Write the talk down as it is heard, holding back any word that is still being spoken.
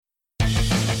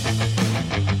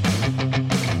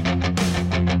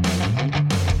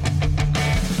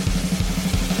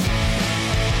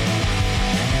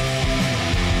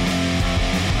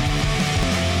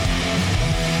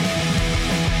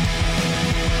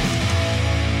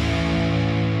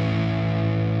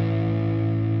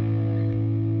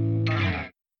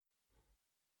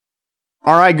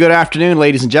All right, good afternoon,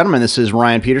 ladies and gentlemen. This is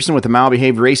Ryan Peterson with the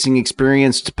Malbehaved Racing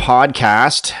Experienced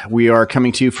podcast. We are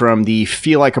coming to you from the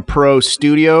Feel Like a Pro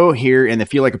studio here in the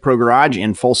Feel Like a Pro garage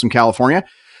in Folsom, California.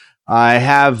 I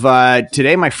have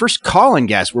today my first call-in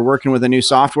guest. We're working with a new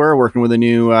software, working with a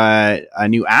new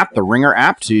app, the Ringer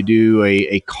app, to do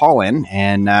a call-in.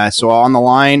 And so on the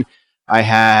line, I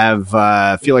have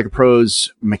Feel Like a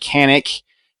Pro's mechanic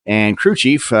and crew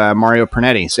chief, Mario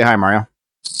Pernetti. Say hi, Mario.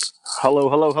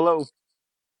 Hello.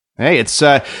 Hey, it's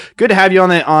good to have you on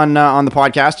the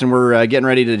podcast, and we're getting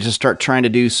ready to just start trying to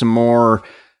do some more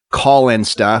call-in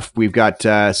stuff. We've got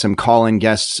some call-in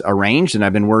guests arranged, and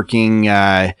I've been working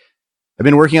under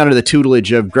the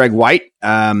tutelage of Greg White.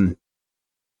 Known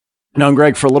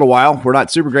Greg for a little while. We're not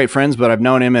super great friends, but I've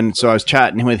known him, and so I was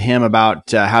chatting with him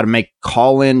about how to make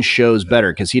call-in shows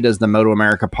better, because he does the Moto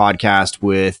America podcast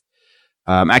with.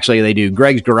 Actually, they do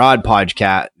Greg's Garage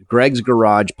podcast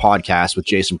with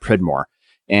Jason Pridmore.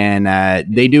 And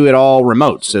they do it all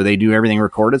remote, so they do everything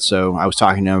recorded. So I was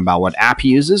talking to him about what app he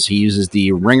uses. He uses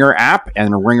the Ringer app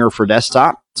and a Ringer for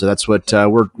desktop. So that's what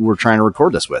we're trying to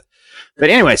record this with. But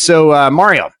anyway, so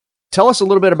Mario, tell us a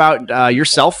little bit about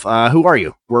yourself. Who are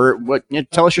you?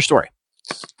 Tell us your story.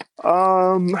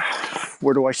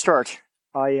 Where do I start?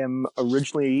 I am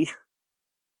originally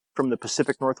from the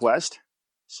Pacific Northwest,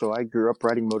 so I grew up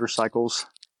riding motorcycles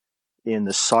in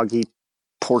the soggy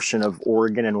portion of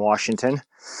Oregon and Washington.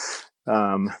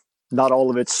 Not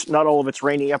all of it's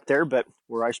rainy up there, but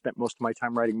where I spent most of my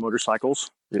time riding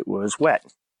motorcycles, it was wet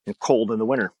and cold in the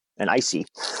winter and icy.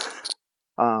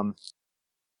 Long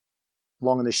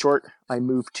and the short, I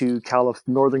moved to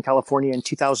Northern California in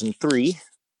 2003.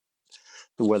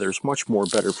 The weather's much more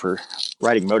better for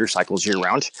riding motorcycles year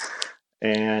round,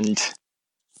 and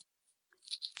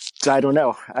I don't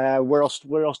know where else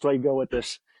do I go with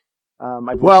this?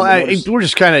 We're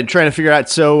just kind of trying to figure out.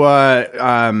 So,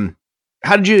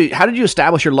 how did you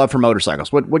establish your love for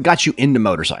motorcycles? What got you into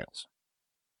motorcycles?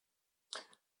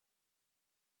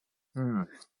 I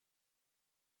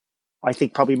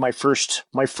think probably my first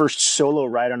solo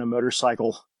ride on a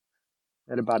motorcycle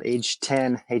at about age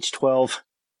 10, age 12.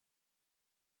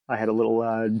 I had a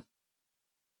little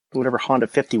whatever Honda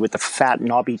 50 with the fat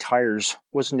knobby tires.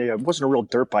 Wasn't a real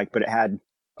dirt bike, but it had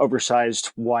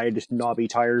oversized, wide, knobby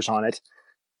tires on it.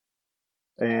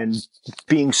 And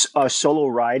being a solo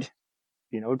ride,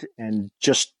 and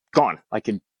just gone. I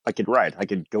could ride. I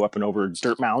could go up and over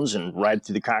dirt mounds and ride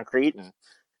through the concrete, and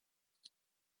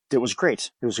it was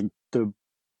great. It was an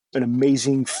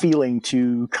amazing feeling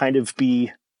to kind of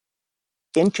be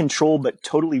in control, but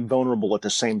totally vulnerable at the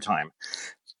same time.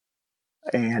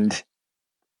 And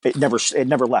it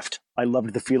never left. I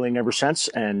loved the feeling ever since,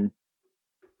 and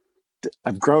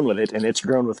I've grown with it, and it's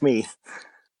grown with me.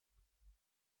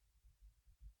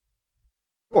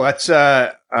 Well, that's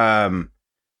dirt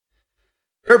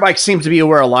bikes seem to be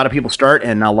where a lot of people start,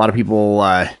 and a lot of people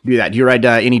do that. Do you ride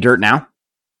any dirt now?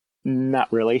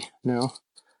 Not really, no.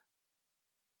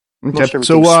 Okay,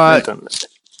 so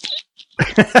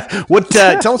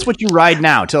tell us what you ride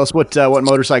now. Tell us what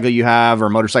motorcycle you have, or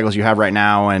motorcycles you have right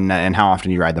now, and how often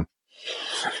you ride them.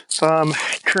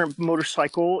 Current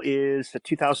motorcycle is a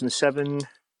 2007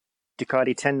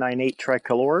 Ducati 1098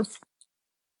 Tricolor.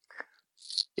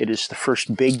 It is the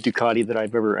first big Ducati that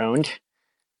I've ever owned.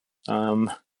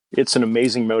 It's an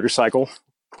amazing motorcycle,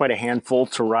 quite a handful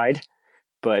to ride,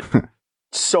 but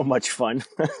so much fun.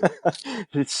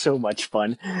 It's so much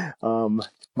fun.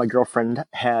 My girlfriend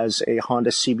has a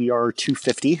Honda CBR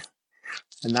 250,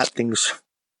 and that thing's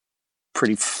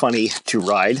pretty funny to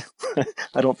ride.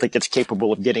 I don't think it's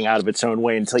capable of getting out of its own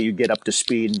way until you get up to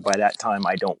speed. And by that time,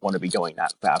 I don't want to be going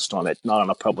that fast on it, not on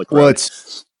a public road. Well,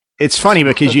 it's funny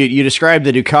because you described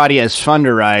the Ducati as fun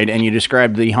to ride, and you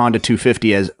described the Honda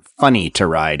 250 as funny to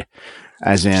ride.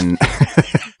 As in,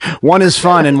 one is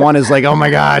fun and one is like, oh my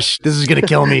gosh, this is going to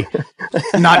kill me.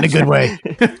 Not in a good way.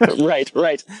 Right.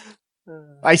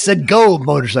 I said, go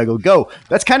motorcycle, go.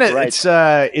 That's kind of, right.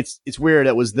 It's weird.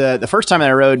 It was the first time that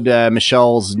I rode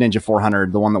Michelle's Ninja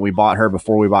 400, the one that we bought her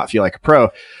before we bought Feel Like a Pro.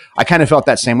 I kind of felt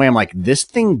that same way. I'm like, this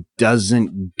thing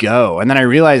doesn't go. And then I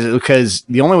realized it because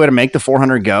the only way to make the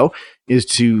 400 go is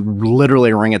to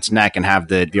literally wring its neck and have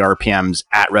the RPMs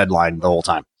at redline the whole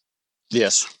time.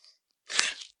 Yes.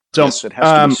 So yes, it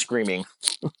has to be screaming.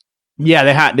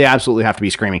 Yeah, they absolutely have to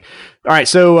be screaming. All right.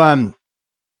 So,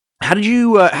 how did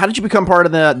you become part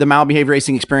of the Malbehaved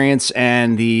Racing Experience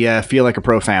and the Feel Like a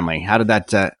Pro family? How did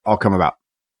that all come about?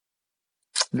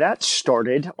 That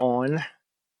started on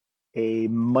a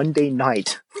Monday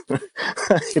night,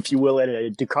 if you will, at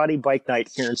a Ducati bike night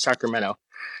here in Sacramento.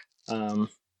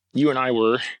 You and I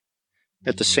were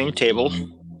at the same table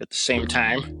at the same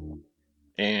time.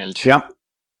 And Yep.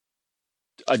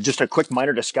 Just a quick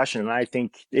minor discussion. And I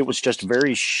think it was just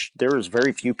there was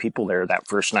very few people there that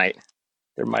first night.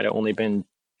 There might have only been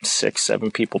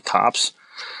 6-7 people tops,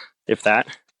 if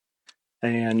that.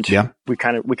 And we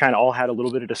kind of all had a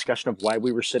little bit of discussion of why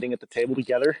we were sitting at the table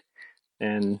together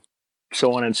and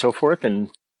so on and so forth.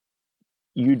 And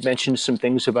you'd mentioned some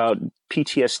things about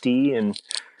PTSD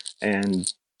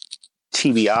and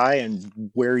TBI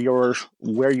and where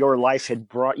your life had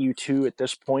brought you to at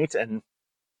this point, and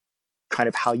kind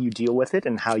of how you deal with it,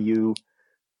 and how you,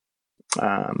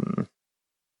 I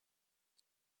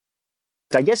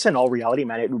guess in all reality,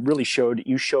 man, it really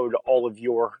you showed all of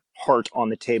your heart on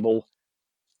the table,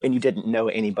 and you didn't know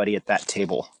anybody at that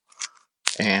table.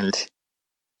 And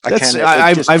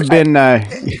I've been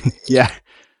yeah.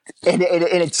 And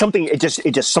it's something, it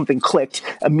just something clicked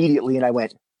immediately, and I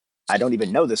went, I don't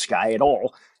even know this guy at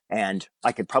all, and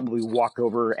I could probably walk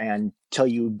over and tell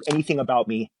you anything about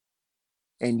me,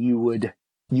 and you'd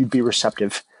be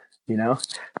receptive, in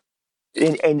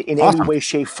Awesome. any way,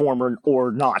 shape, form,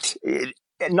 or not.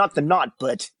 Not the knot,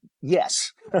 but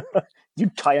yes,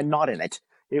 you'd tie a knot in it.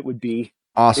 It would be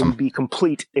awesome. It would be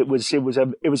complete. It was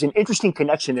an interesting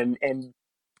connection, and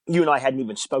you and I hadn't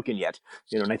even spoken yet,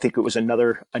 and I think it was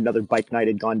another bike night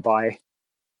had gone by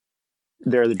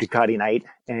there, the Ducati night,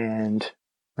 and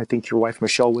I think your wife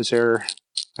Michelle was there.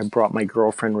 I brought my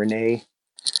girlfriend Renee.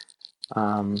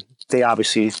 They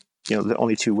obviously, the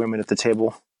only two women at the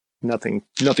table. Nothing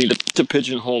to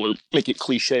pigeonhole or make it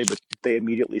cliche, but they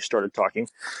immediately started talking,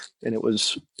 and it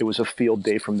was a field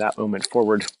day from that moment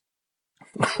forward.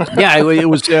 Yeah, it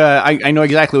was. I know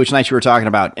exactly which night you were talking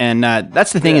about, and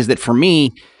that's the thing is that for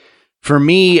me,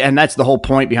 and that's the whole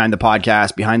point behind the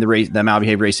podcast, behind the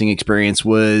Malbehave Racing Experience,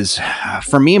 was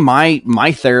for me,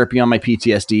 my therapy on my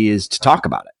PTSD is to talk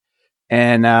about it.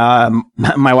 And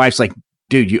my wife's like,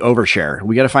 dude, you overshare.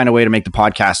 We got to find a way to make the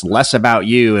podcast less about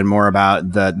you and more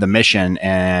about the mission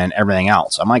and everything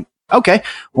else. I'm like, okay,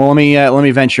 well, let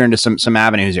me venture into some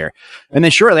avenues here. And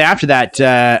then shortly after that,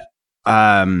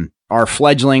 our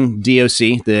fledgling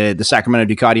DOC, the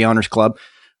Sacramento Ducati Owners Club,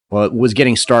 was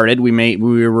getting started. We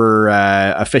were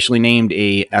officially named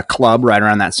a club right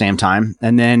around that same time.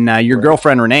 And then your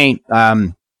girlfriend Renee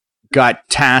got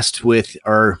tasked with,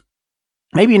 or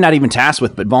maybe not even tasked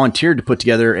with, but volunteered to put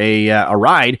together a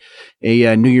ride,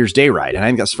 a New Year's Day ride. And I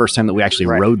think that's the first time that we actually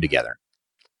rode together.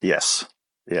 Yes.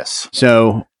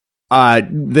 So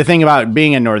the thing about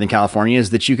being in Northern California is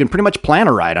that you can pretty much plan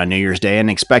a ride on New Year's Day and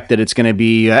expect that it's going to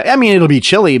be, it'll be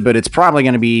chilly, but it's probably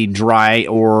going to be dry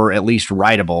or at least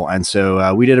rideable. And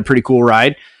so we did a pretty cool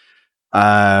ride.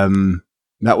 That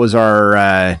was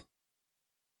our...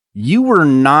 You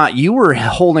were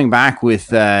holding back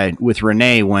with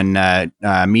Renee when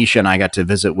Misha and I got to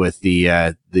visit with the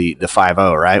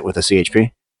 5.0, right? With the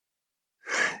CHP.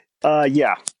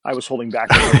 Yeah, I was holding back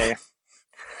with Renee.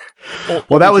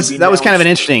 Well, that was kind of an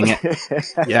interesting,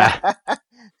 yeah.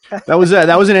 That was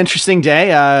an interesting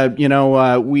day.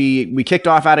 We kicked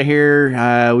off out of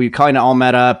here. We kind of all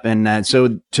met up, and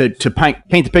so to paint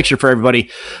the picture for everybody,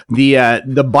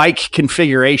 the bike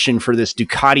configuration for this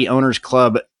Ducati Owners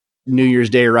Club New Year's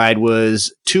Day ride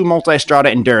was 2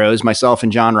 Multistrada Enduros, myself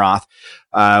and John Roth.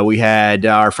 We had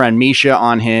our friend Misha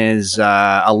on his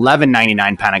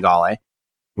 1199 Panigale.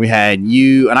 We had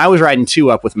you, and I was riding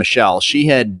 2 up with Michelle. She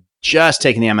had just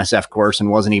taken the MSF course and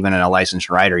wasn't even a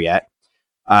licensed rider yet.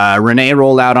 Renee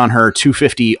rolled out on her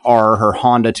 250R, her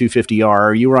Honda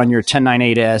 250R. You were on your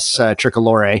 1098S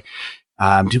Tricolore.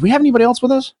 Did we have anybody else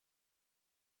with us?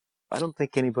 I don't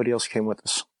think anybody else came with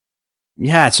us.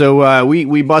 Yeah, so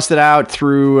we busted out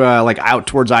through out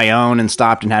towards Ione and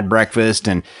stopped and had breakfast,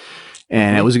 and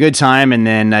it was a good time. And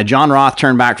then John Roth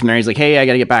turned back from there. He's like, "Hey, I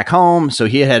got to get back home." So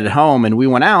he headed home, and we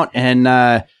went out.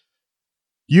 And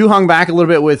you hung back a little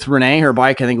bit with Renee. Her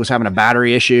bike, I think, was having a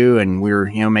battery issue, and we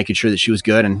were making sure that she was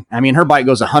good. And I mean, her bike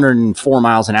goes 104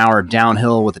 miles an hour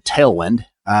downhill with a tailwind.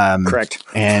 Correct.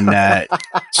 And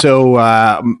so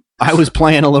I was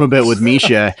playing a little bit with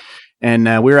Misha. And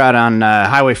we were out on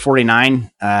Highway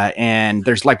 49, and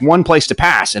there's one place to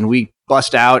pass, and we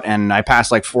bust out, and I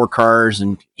passed 4 cars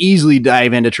and easily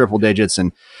dive into triple digits.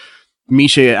 And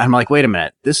Misha, I'm like, wait a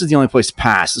minute, this is the only place to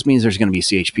pass. This means there's going to be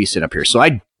CHP sit up here. So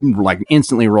I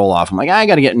instantly roll off. I'm like, I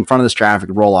got to get in front of this traffic,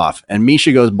 roll off. And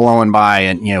Misha goes blowing by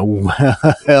and,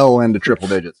 well into triple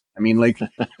digits. I mean,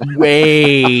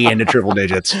 way into triple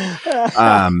digits.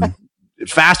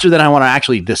 Faster than I want to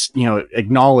actually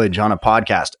acknowledge on a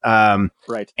podcast.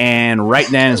 Right. And right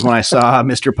then is when I saw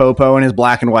Mr. Popo in his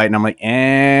black and white, and I'm like,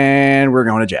 and we're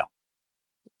going to jail.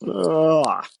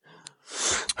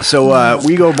 So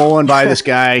we go bowling by this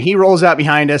guy. He rolls out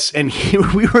behind us, and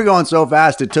we were going so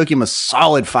fast it took him a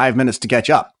solid 5 minutes to catch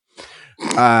up.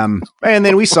 And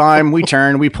then we saw him. We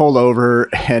turned. We pulled over,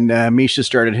 and Misha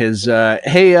started his,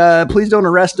 "Hey, please don't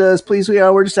arrest us. Please,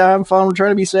 we're just having fun. We're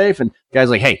trying to be safe." And the guy's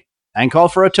like, "Hey, I ain't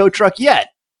called for a tow truck yet.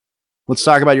 Let's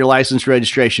talk about your license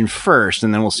registration first,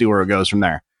 and then we'll see where it goes from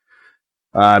there."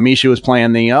 Misha was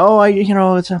playing the,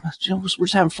 we're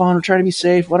just having fun. We're trying to be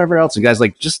safe, whatever else. And the guy's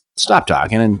like, just stop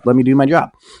talking and let me do my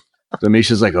job. So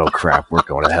Misha's like, oh crap, we're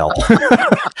going to hell.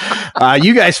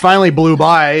 You guys finally blew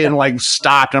by and like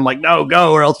stopped. I'm like, no,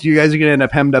 go, or else you guys are going to end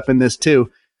up hemmed up in this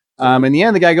too. In the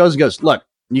end, the guy goes, look,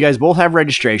 you guys both have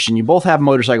registration. You both have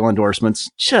motorcycle endorsements.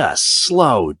 Just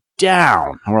slow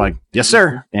down. And we're like, yes,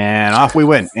 sir. And off we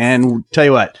went. And tell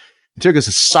you what, it took us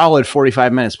a solid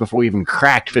 45 minutes before we even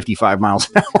cracked 55 miles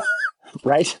an hour.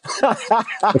 Right.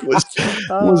 That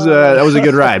was a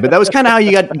good ride, but that was kind of how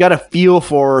you got a feel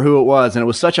for who it was. And it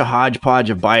was such a hodgepodge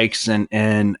of bikes and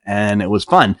it was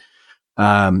fun.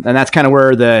 And that's kind of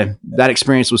where that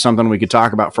experience was something we could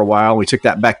talk about for a while. We took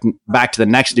that back to the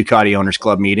next Ducati Owners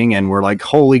Club meeting, and we're like,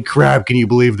 holy crap, can you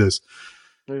believe this?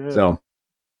 Mm-hmm. So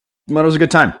well, it was a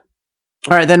good time.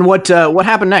 All right, then what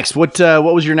happened next? What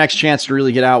was your next chance to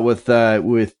really get out with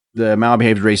the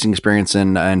Malbehaved racing experience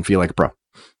and feel like a pro?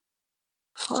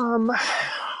 If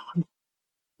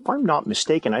I'm not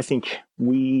mistaken, I think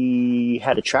we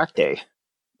had a track day.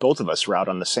 Both of us were out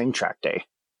on the same track day.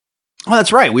 Oh,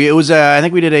 that's right. I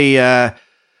think we did it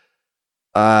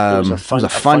was a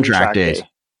fun track days.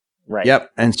 Right.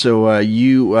 Yep. And so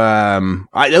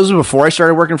those were before I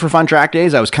started working for Fun Track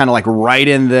Days. I was kind of like right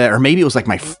in or maybe it was like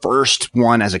my first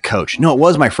one as a coach. No, it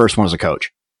was my first one as a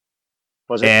coach.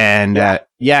 Was it? And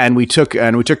and we took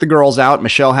the girls out.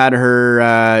 Michelle had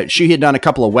her. She had done a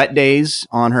couple of wet days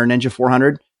on her Ninja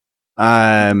 400,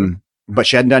 but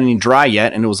she hadn't done any dry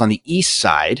yet, and it was on the east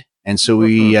side. And so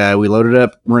we loaded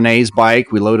up Renee's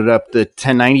bike. We loaded up the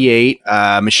 1098.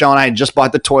 Michelle and I had just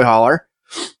bought the toy hauler.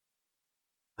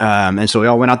 And so we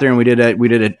all went out there and we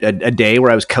did a day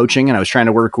where I was coaching and I was trying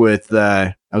to work with,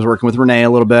 I was working with Renee a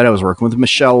little bit. I was working with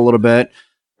Michelle a little bit.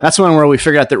 That's one where we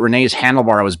figured out that Renee's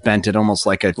handlebar was bent at almost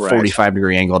like a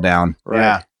 45-degree angle down.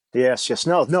 Right. Yeah. Yes.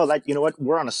 No, that, you know what?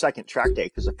 We're on a second track day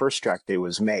because the first track day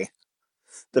was May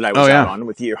that I was out on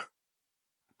with you.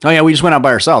 Oh yeah. We just went out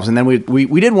by ourselves, and then we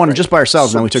did one just by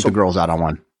ourselves, and then we took the girls out on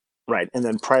one. Right. And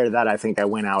then prior to that, I think I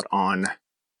went out on,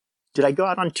 did I go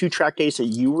out on 2 track days that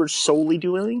you were solely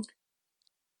doing?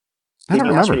 I don't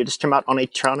remember. You just come out on a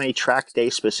track day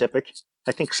specific?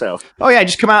 I think so. Oh yeah,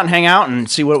 just come out and hang out and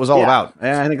see what it was all about.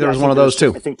 Yeah, I think there was one of those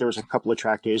too. I think there was a couple of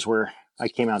track days where I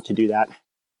came out to do that,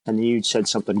 and you said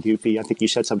something goofy. I think you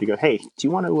said something. You go, hey, do you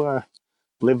want to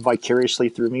live vicariously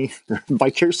through me,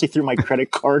 vicariously through my credit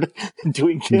card,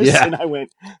 doing this? Yeah. And I went,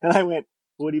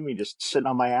 what do you mean, just sitting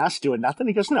on my ass doing nothing?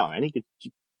 He goes, no, and he could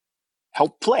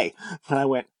help play. And I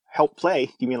went, help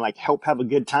play? You mean like help have a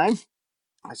good time?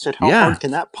 I said, how hard can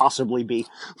that possibly be?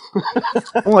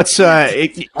 Well, it's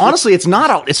honestly, it's not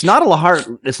a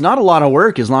lot of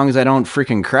work as long as I don't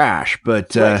freaking crash.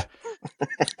 But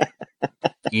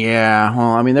yeah,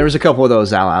 well, I mean, there was a couple of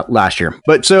those out last year.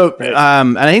 But so,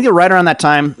 and I think that right around that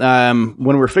time,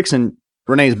 when we were fixing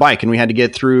Renee's bike and we had to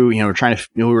get through,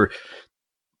 we were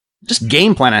just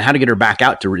game planning how to get her back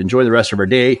out to enjoy the rest of her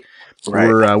day. Right.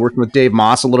 We're working with Dave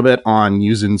Moss a little bit on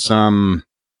using some.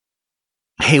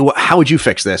 Hey, how would you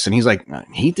fix this? And he's like,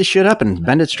 heat the shit up and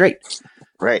bend it straight.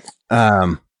 Right.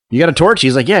 You got a torch?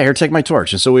 He's like, yeah, here, take my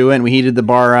torch. And so we went, we heated the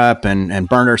bar up and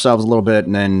burned ourselves a little bit,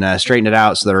 and then straightened it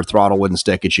out so that her throttle wouldn't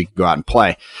stick and she could go out and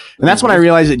play. And that's when I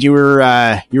realized that you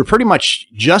were pretty much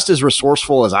just as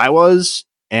resourceful as I was,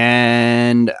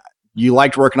 and you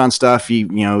liked working on stuff,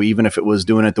 even if it was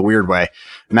doing it the weird way.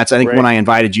 And that's, I think, when I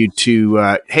invited you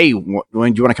to, hey,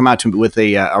 when do you want to come out with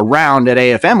a round at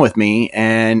AFM with me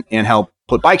and help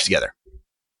put bikes together?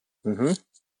 Mm-hmm.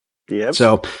 Yep.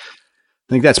 So I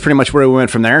think that's pretty much where we went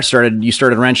from there. You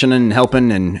started wrenching and helping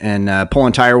and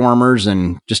pulling tire warmers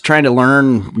and just trying to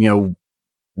learn,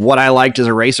 what I liked as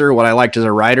a racer, what I liked as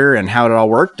a rider, and how it all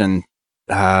worked. And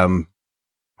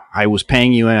I was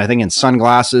paying you, I think, in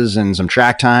sunglasses and some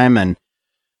track time, and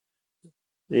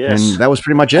that was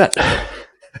pretty much it.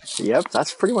 Yep,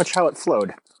 that's pretty much how it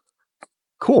flowed.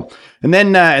 Cool. And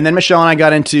then Michelle and I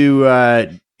got into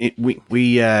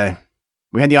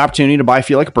we had the opportunity to buy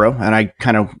Feel Like a Pro, and I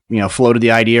kind of floated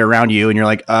the idea around you, and you're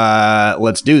like,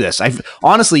 let's do this.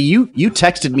 Honestly, you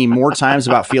texted me more times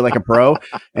about Feel Like a Pro,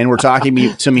 and were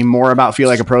talking to me more about Feel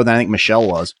Like a Pro than I think Michelle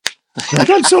was. Like,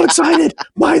 I'm so excited.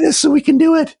 Buy this so we can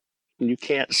do it. You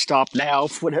can't stop now.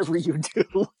 Whatever you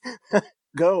do,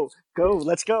 go Go,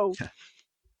 let's go.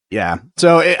 Yeah.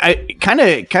 So I kind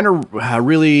of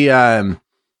really,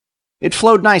 it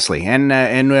flowed nicely.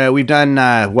 And we've done,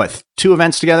 2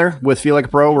 events together with Feel Like a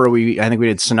Pro where I think we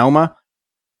did Sonoma.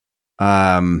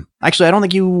 Actually, I don't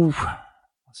think you,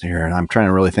 let's see here. I'm trying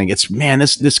to really think. This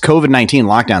COVID-19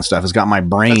 lockdown stuff has got my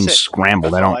brain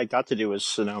scrambled. All I got to do was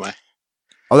Sonoma.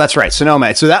 Oh, that's right,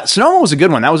 Sonoma. So Sonoma was a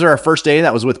good one. That was our first day.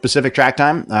 That was with Pacific Track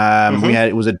Time.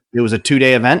 It was a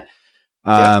 2-day event.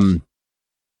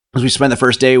 As we spent the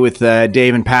first day with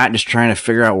Dave and Pat, just trying to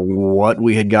figure out what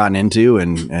we had gotten into,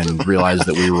 and realized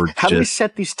that we were how do we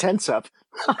set these tents up?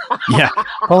 Yeah,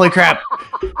 holy crap,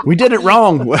 we did it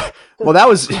wrong. Well, that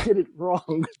was we did it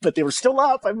wrong, but they were still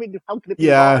up. I mean, how could it be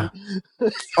wrong? All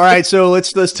right, so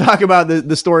let's talk about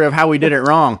the story of how we did it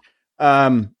wrong.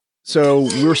 So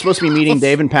we were supposed to be meeting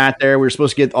Dave and Pat there. We were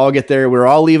supposed to get there. We were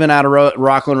all leaving out of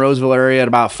Rockland, Roseville area at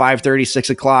about 5:30, 6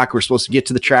 o'clock. We're supposed to get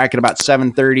to the track at about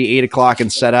 7:30, 8 o'clock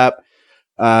and set up.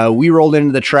 We rolled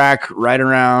into the track right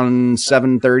around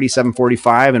 7:30,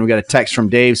 7:45, and we got a text from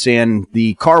Dave saying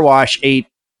the car wash ate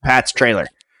Pat's trailer.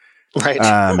 Right.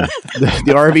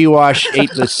 The RV wash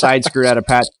ate the side skirt out of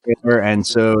Pat's trailer, and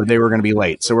so they were going to be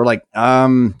late. So we're like,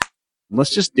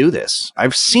 let's just do this.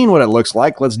 I've seen what it looks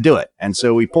like. Let's do it. And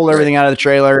so we pulled everything out of the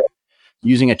trailer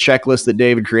using a checklist that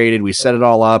David created. We set it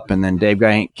all up, and then Dave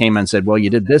came in and said, well, you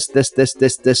did this,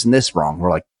 and this wrong. We're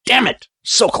like, damn it.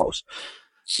 So close.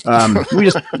 We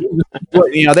just,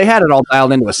 they had it all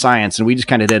dialed into a science, and we just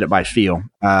kind of did it by feel.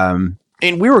 And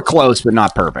we were close, but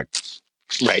not perfect.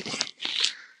 Right.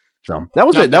 So that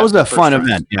was that was a fun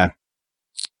event. Yeah.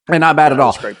 And not bad at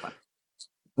all. Great fun.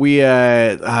 We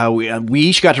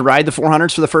each got to ride the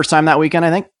 400s for the first time that weekend, I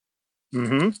think.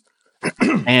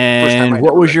 Mm-hmm. And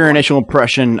what was your initial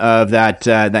impression of that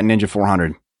Ninja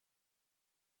 400?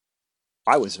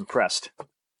 I was impressed.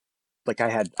 Like I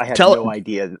had no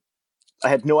idea. I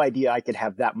had no idea I could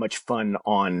have that much fun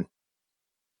on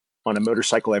a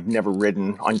motorcycle I've never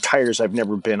ridden, on tires I've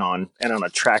never been on, and on a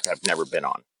track I've never been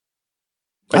on.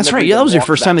 That's right. Yeah, that was your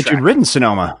first time that you'd ridden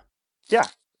Sonoma. Yeah,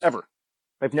 ever.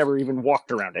 I've never even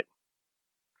walked around it.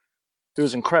 It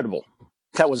was incredible.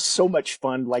 That was so much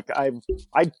fun. Like I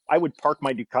would park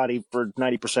my Ducati for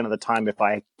 90% of the time if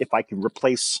I could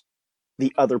replace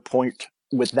the other point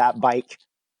with that bike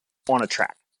on a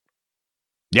track.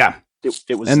 Yeah.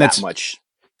 It was that much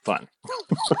fun.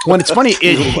 Well, it's funny.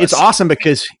 It's awesome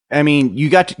because you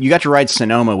got to ride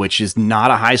Sonoma, which is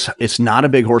it's not a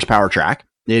big horsepower track.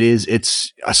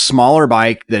 It's a smaller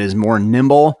bike that is more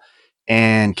nimble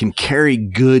and can carry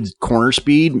good corner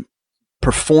speed,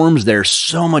 performs there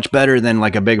so much better than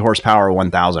like a big horsepower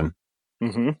 1000.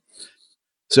 Mm-hmm.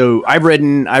 So I've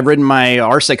ridden my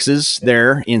R6s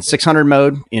there in 600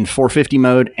 mode, in 450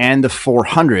 mode, and the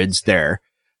 400s there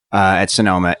at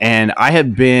Sonoma. And I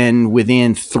have been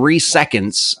within 3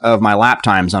 seconds of my lap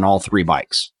times on all 3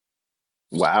 bikes.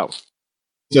 Wow.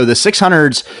 So the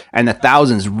 600s and the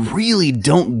 1000s really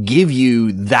don't give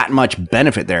you that much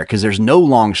benefit there because there's no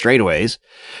long straightaways,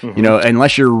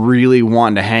 unless you're really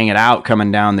wanting to hang it out coming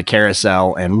down the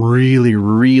carousel and really,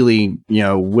 really,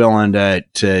 willing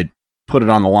to put it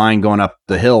on the line going up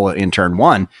the hill in turn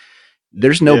 1.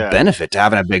 There's no benefit to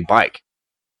having a big bike.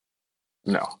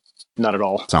 No, not at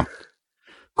all. So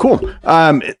cool.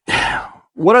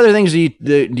 What other things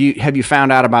have you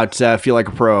found out about Feel Like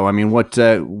a Pro? I mean, what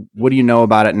do you know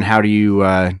about it, and how do you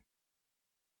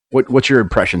what's your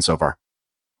impression so far?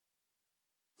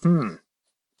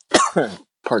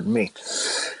 Pardon me.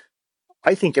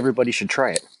 I think everybody should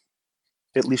try it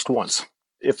at least once,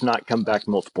 if not come back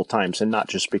multiple times, and not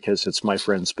just because it's my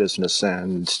friend's business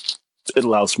and it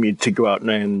allows me to go out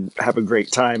and have a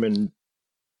great time and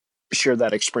share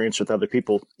that experience with other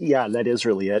people. Yeah, that is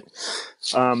really it.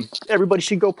 Everybody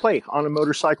should go play on a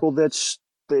motorcycle that's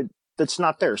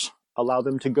not theirs. Allow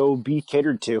them to go be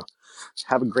catered to.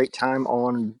 Have a great time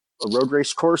on a road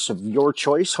race course of your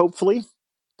choice, hopefully,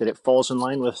 that it falls in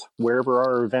line with wherever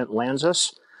our event lands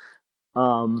us.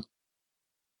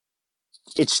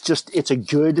 It's a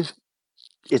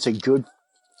good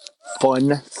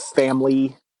fun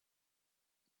family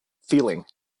feeling.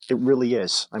 It really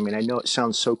is. I mean, I know it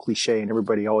sounds so cliche, and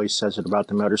everybody always says it about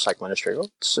the motorcycle industry. Oh,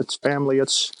 it's family.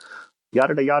 It's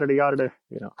yada yada yada.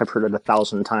 I've heard it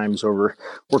 1,000 times over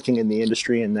working in the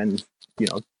industry, and then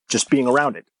just being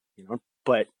around it.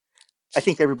 But I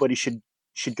think everybody should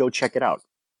go check it out.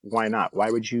 Why not? Why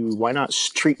not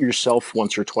treat yourself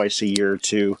once or twice a year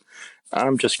to?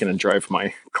 I'm just going to drive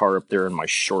my car up there in my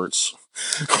shorts.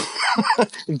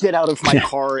 Get out of my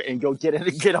car and go get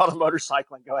on a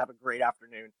motorcycle and go have a great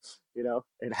afternoon,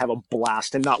 and have a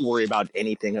blast and not worry about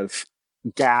anything of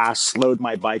gas, load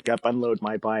my bike up, unload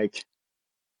my bike,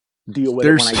 deal with it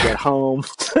when I get home.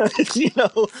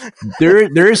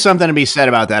 There is something to be said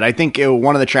about that. I think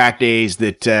one of the track days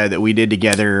that we did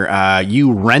together,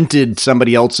 you rented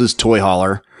somebody else's toy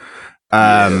hauler.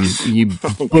 You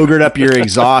boogered up your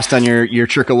exhaust on your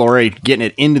Tricolore, getting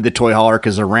it into the toy hauler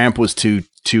because the ramp was too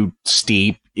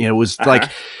steep. It was like,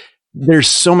 there's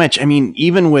so much. I mean,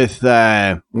 even with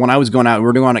when I was going out, we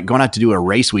were going out to do a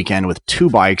race weekend with 2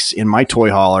 bikes in my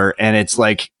toy hauler, and it's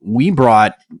like we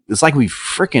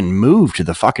freaking moved to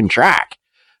the fucking track.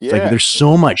 It's like there's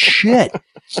so much shit,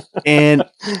 and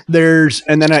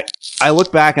then I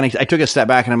look back and I took a step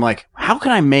back and I'm like, how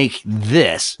can I make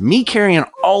me carrying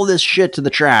all this shit to the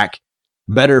track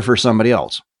better for somebody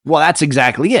else? Well, that's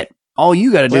exactly it. All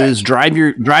you got to do is drive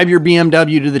your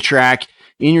BMW to the track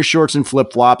in your shorts and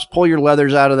flip flops, pull your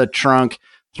leathers out of the trunk,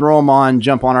 throw them on,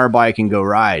 jump on our bike and go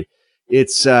ride.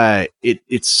 It's so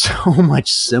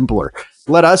much simpler.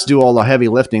 Let us do all the heavy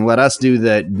lifting. Let us do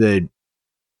the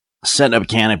setting up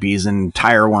canopies and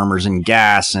tire warmers and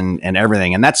gas and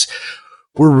everything. And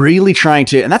we're really trying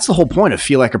to, and that's the whole point of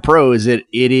Feel Like a Pro, is that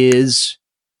it is,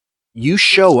 you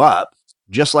show up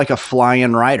just like a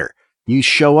fly-in rider. You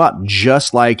show up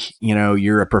just like,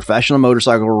 you're a professional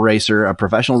motorcycle racer, a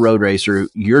professional road racer.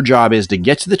 Your job is to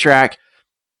get to the track,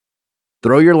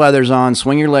 throw your leathers on,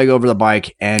 swing your leg over the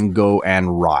bike, and go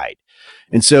and ride.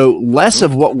 And so less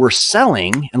of what we're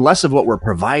selling and less of what we're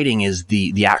providing is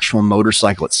the actual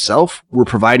motorcycle itself. We're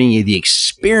providing you the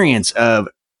experience of,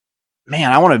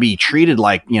 man, I want to be treated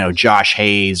like, Josh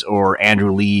Hayes or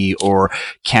Andrew Lee or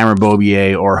Cameron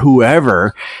Bobier or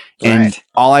whoever. And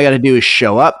all I got to do is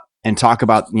show up and talk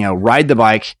about, ride the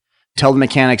bike, tell the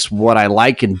mechanics what I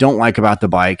like and don't like about the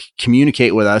bike,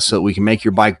 communicate with us so that we can make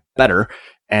your bike better,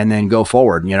 and then go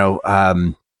forward.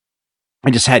 I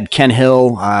just had Ken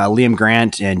Hill, Liam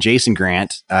Grant, and Jason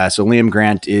Grant. So Liam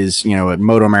Grant is, a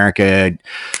Moto America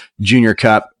Junior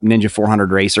Cup Ninja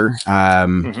 400 racer.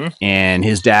 And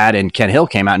his dad and Ken Hill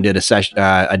came out and did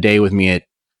a day with me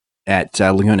at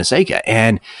Laguna Seca.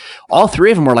 And all 3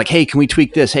 of them were like, hey, can we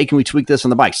tweak this? Hey, can we tweak this on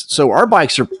the bikes? So our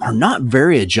bikes are not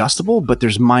very adjustable, but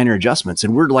there's minor adjustments.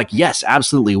 And we're like, yes,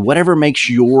 absolutely. Whatever makes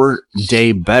your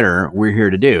day better, we're here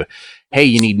to do. Hey,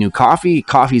 you need new coffee?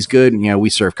 Coffee's good. We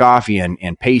serve coffee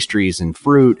and pastries and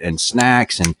fruit and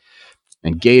snacks and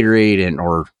Gatorade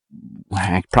or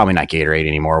probably not Gatorade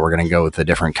anymore. We're going to go with a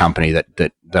different company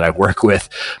that I work with.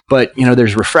 But,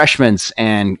 there's refreshments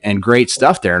and great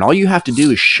stuff there. And all you have to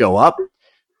do is show up,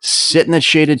 sit in the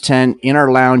shaded tent in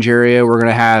our lounge area. We're going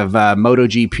to have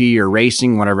MotoGP or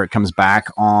racing, whenever it comes back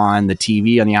on the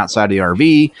TV on the outside of the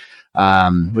RV.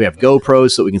 We have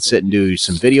GoPros so we can sit and do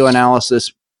some video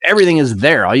analysis. Everything is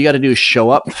there. All you got to do is show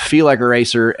up, feel like a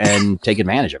racer, and take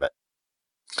advantage of it.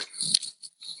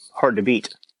 Hard to beat.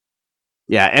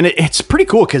 Yeah, and it's pretty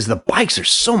cool because the bikes are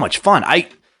so much fun.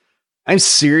 I'm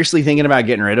seriously thinking about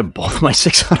getting rid of both my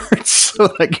 600s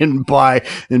so I can buy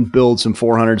and build some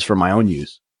 400s for my own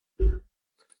use.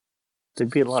 It'd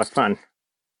be a lot of fun.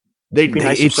 It'd be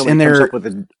nice if somebody comes up with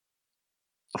a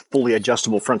fully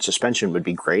adjustable front suspension would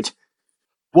be great.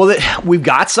 Well, we've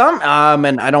got some,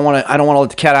 and I don't want to let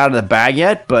the cat out of the bag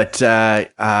yet. But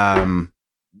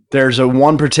there's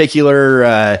one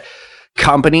particular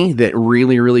company that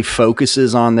really, really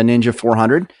focuses on the Ninja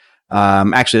 400.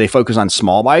 Actually, they focus on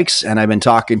small bikes, and I've been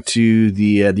talking to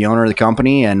the owner of the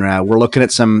company, and we're looking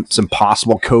at some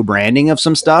possible co-branding of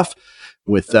some stuff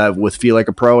with Feel Like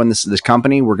a Pro and this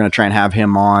company. We're going to try and have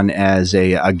him on as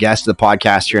a guest of the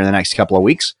podcast here in the next couple of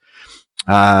weeks.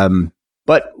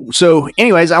 But so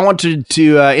anyways, I wanted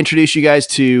to introduce you guys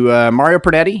to Mario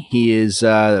Pernetti. He is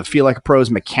Feel Like a Pro's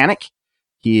mechanic.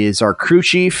 He is our crew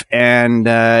chief. And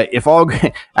if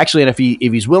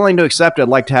he's willing to accept, I'd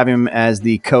like to have him as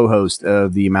the co-host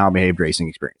of the Malbehaved Racing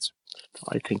Experience.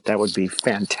 I think that would be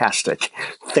fantastic.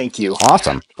 Thank you.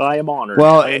 Awesome. I am honored.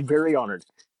 Well, I am very honored.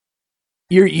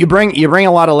 You bring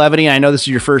a lot of levity. I know this is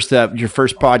your first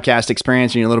podcast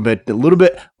experience, and you're a little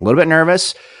bit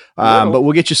nervous. But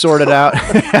we'll get you sorted out.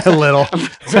 A little. I'm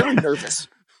very nervous.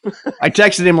 I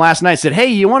texted him last night, said, hey,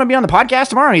 you want to be on the podcast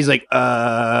tomorrow? And he's like,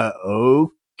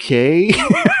 okay.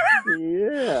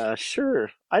 Yeah, sure.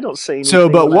 I don't say anything. So,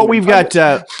 but what we've got,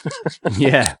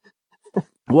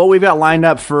 what we've got lined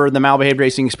up for the Malbehaved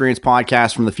Racing Experience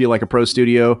podcast from the Feel Like a Pro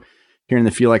studio here in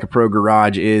the Feel Like a Pro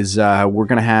garage is we're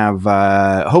going to have,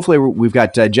 hopefully we've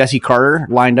got Jesse Carter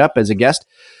lined up as a guest.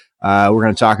 We're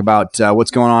going to talk about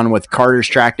what's going on with Carter's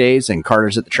track days and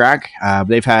Carter's at the track.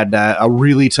 They've had a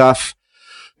really tough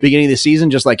beginning of the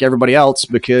season, just like everybody else,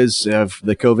 because of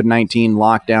the COVID-19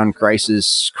 lockdown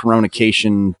crisis,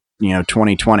 Coronacation,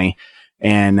 2020.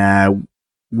 And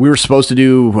we were supposed to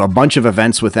do a bunch of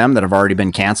events with them that have already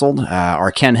been canceled.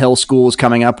 Our Ken Hill School is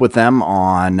coming up with them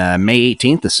on May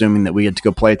 18th, assuming that we get to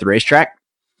go play at the racetrack.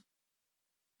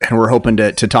 And we're hoping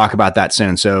to talk about that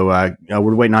soon. So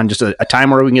we're waiting on just a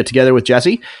time where we can get together with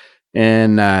Jesse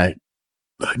and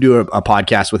do a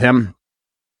podcast with him.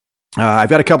 I've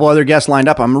got a couple other guests lined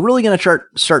up. I'm really going to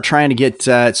start trying to get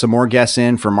some more guests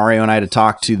in for Mario and I to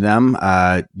talk to them.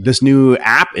 This new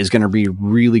app is going to be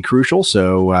really crucial.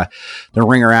 So the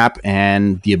Ringer app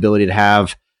and the ability to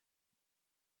have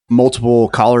multiple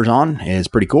callers on is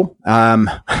pretty cool. One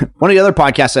of the other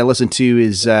podcasts I listen to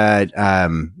is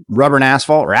Rubber and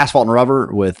Asphalt, or Asphalt and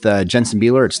Rubber, with Jensen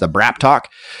Beeler. It's the Brap Talk.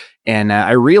 And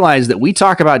I realized that we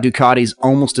talk about Ducatis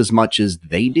almost as much as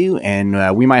they do,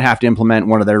 and we might have to implement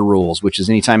one of their rules, which is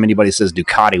anytime anybody says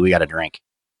Ducati, we got to drink.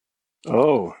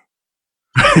 Oh,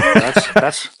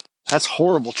 that's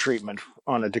horrible treatment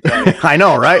on a Ducati. I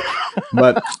know, right?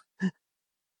 But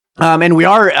and we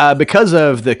are because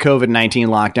of the COVID-19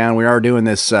 lockdown, we are doing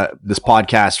this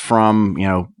podcast from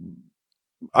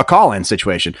a call-in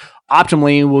situation.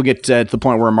 Optimally, we'll get to the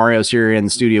point where Mario's here in the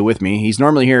studio with me. He's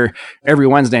normally here every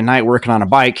Wednesday night working on a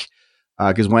bike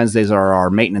because Wednesdays are our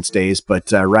maintenance days.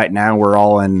 But right now we're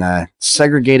all in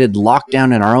segregated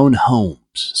lockdown in our own homes.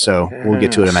 So we'll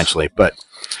get to it eventually. But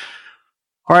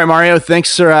all right, Mario,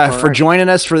 thanks for joining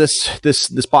us for this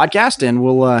podcast, and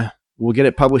we'll get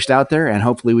it published out there, and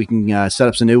hopefully we can set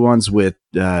up some new ones with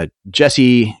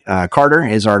Jesse Carter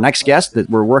is our next guest that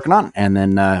we're working on, and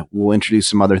then we'll introduce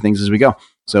some other things as we go.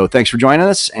 So thanks for joining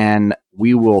us, and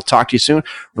we will talk to you soon.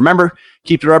 Remember,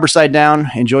 keep the rubber side down,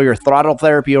 enjoy your throttle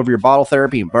therapy over your bottle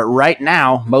therapy, but right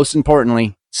now, most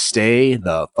importantly, stay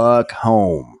the fuck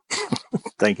home.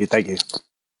 Thank you.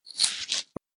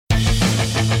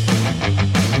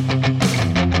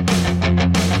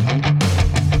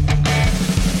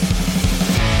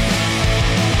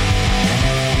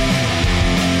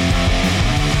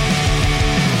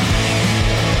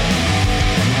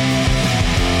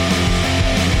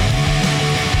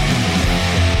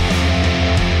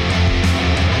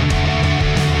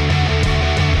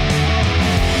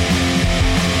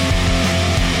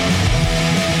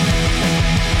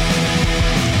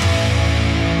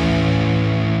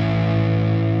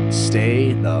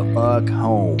 Stay the fuck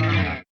home.